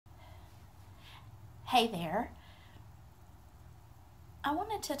Hey there. I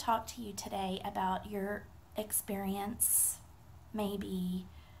wanted to talk to you today about your experience, maybe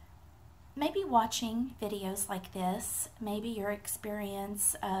watching videos like this, maybe your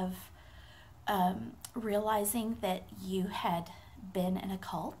experience of realizing that you had been in a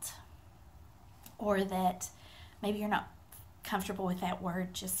cult, or that maybe you're not comfortable with that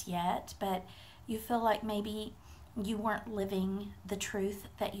word just yet, but you feel like maybe you weren't living the truth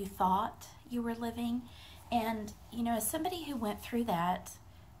that you thought you were living. And, you know, as somebody who went through that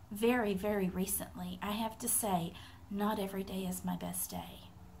very, very recently, I have to say, not every day is my best day.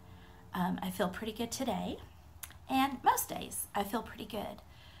 I feel pretty good today, and most days I feel pretty good.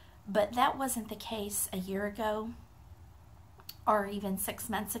 But that wasn't the case a year ago, or even 6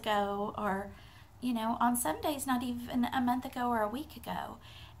 months ago, or, you know, on some days not even a month ago or a week ago.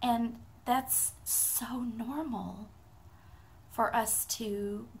 And that's so normal for us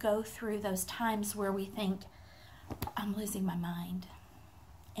to go through those times where we think, I'm losing my mind.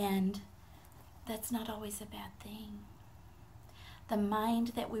 And that's not always a bad thing. The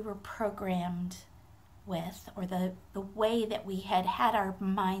mind that we were programmed with, or the way that we had our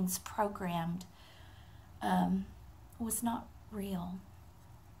minds programmed, was not real.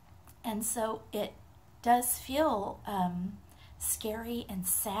 And so it does feel scary and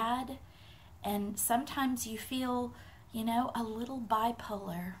sad, and sometimes you feel, you know, a little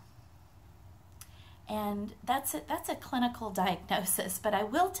bipolar. And that's a clinical diagnosis, but I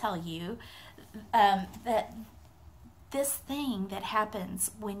will tell you that this thing that happens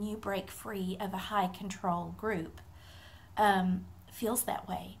when you break free of a high control group feels that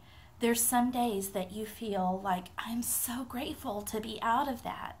way. There's some days that you feel like, I'm so grateful to be out of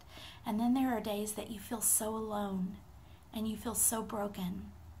that. And then there are days that you feel so alone, and you feel so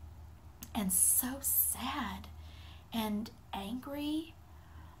broken, and so sad, and angry.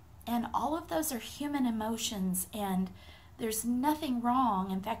 And all of those are human emotions, and there's nothing wrong.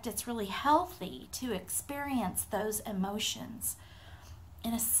 In fact, it's really healthy to experience those emotions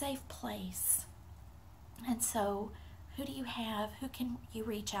in a safe place. And so, who do you have? Who can you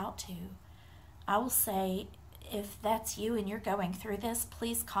reach out to? I will say, if that's you and you're going through this,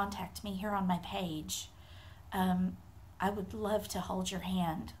 please contact me here on my page. I would love to hold your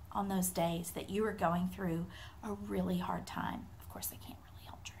hand on those days that you are going through a really hard time. Of course, I can't really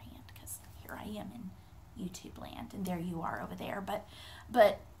hold your hand because here I am in YouTube land, and there you are over there.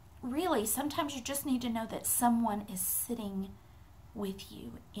 But really, sometimes you just need to know that someone is sitting with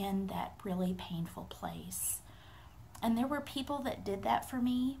you in that really painful place. And there were people that did that for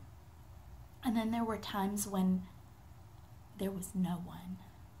me, and then there were times when there was no one,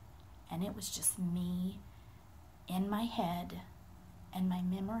 and it was just me in my head and my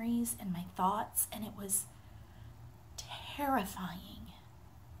memories and my thoughts, and it was terrifying.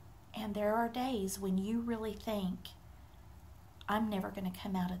 And there are days when you really think, I'm never going to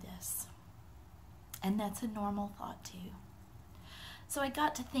come out of this. And that's a normal thought too. So I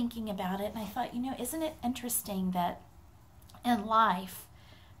got to thinking about it, and I thought, you know, isn't it interesting that in life,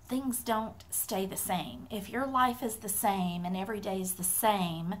 things don't stay the same. If your life is the same and every day is the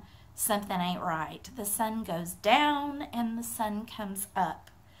same, something ain't right. The sun goes down and the sun comes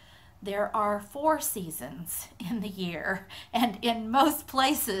up. There are 4 seasons in the year, and in most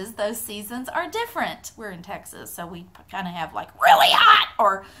places those seasons are different. We're in Texas, so we kind of have like really hot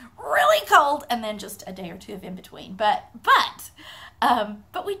or really cold, and then just a day or two of in between. But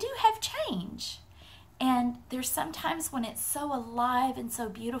we do have change, and there's sometimes when it's so alive and so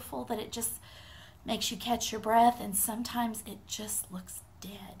beautiful that it just makes you catch your breath, and sometimes it just looks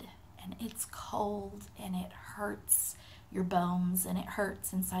dead, and it's cold, and it hurts your bones, and it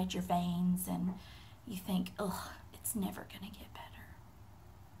hurts inside your veins, and you think, ugh, it's never going to get better.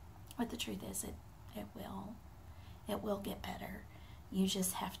 But the truth is, it will. It will get better. You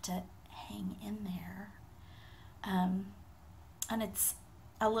just have to hang in there. And it's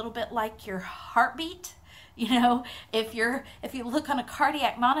a little bit like your heartbeat. You know, if you look on a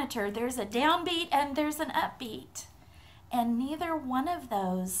cardiac monitor, there's a downbeat and there's an upbeat. And neither one of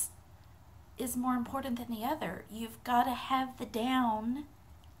those is more important than the other. You've got to have the down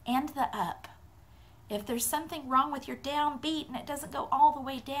and the up. If there's something wrong with your downbeat and it doesn't go all the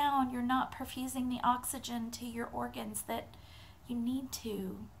way down, you're not perfusing the oxygen to your organs that you need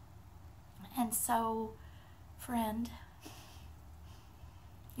to. And so, friend,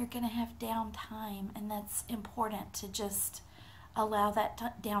 you're going to have downtime, and that's important to just allow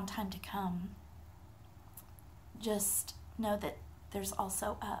that downtime to come. Just know that there's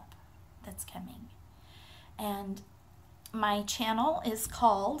also up that's coming. And my channel is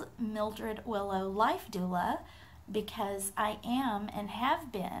called Mildred Willow Life Doula. because I am and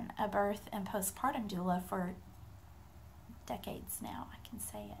have been a birth and postpartum doula for decades now. I can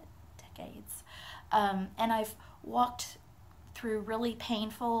say it, decades. And I've walked through really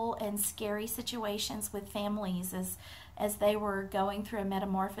painful and scary situations with families as they were going through a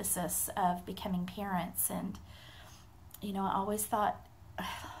metamorphosis of becoming parents. And, you know, I always thought,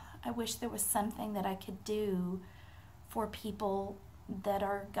 I wish there was something that I could do for people that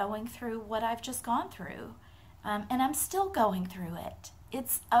are going through what I've just gone through. And I'm still going through it.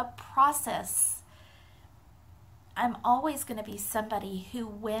 It's a process. I'm always going to be somebody who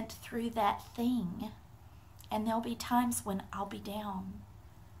went through that thing. And there'll be times when I'll be down.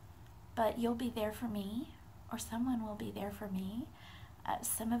 But you'll be there for me, or someone will be there for me.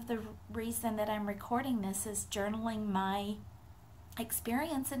 Some of the reason that I'm recording this is journaling my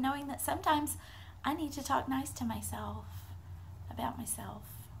experience and knowing that sometimes I need to talk nice to myself about myself.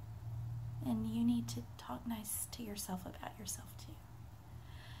 And you need to talk nice to yourself about yourself too.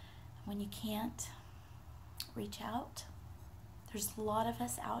 When you can't, reach out. There's a lot of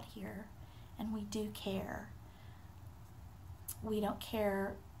us out here, and we do care. We don't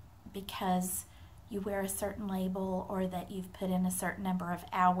care because you wear a certain label or that you've put in a certain number of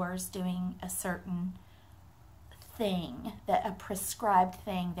hours doing a certain thing, that a prescribed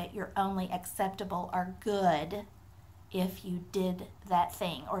thing, that you're only acceptable or good if you did that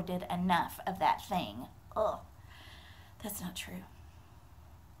thing or did enough of that thing. Ugh, that's not true.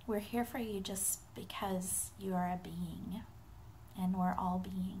 We're here for you just because you are a being, and we're all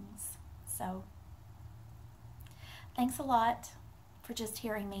beings. So thanks a lot for just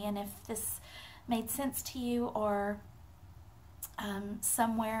hearing me, and if this made sense to you or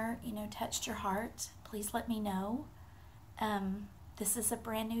somewhere, you know, touched your heart, please let me know. This is a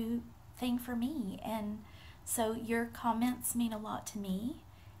brand new thing for me, and so your comments mean a lot to me.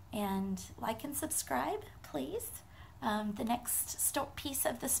 And like and subscribe, please. The next piece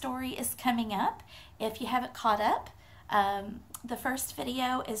of the story is coming up. If you haven't caught up, the first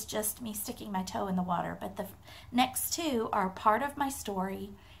video is just me sticking my toe in the water, but the next two are part of my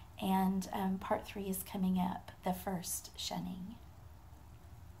story, and part 3 is coming up, the first shunning.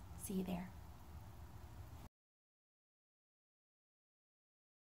 See you there.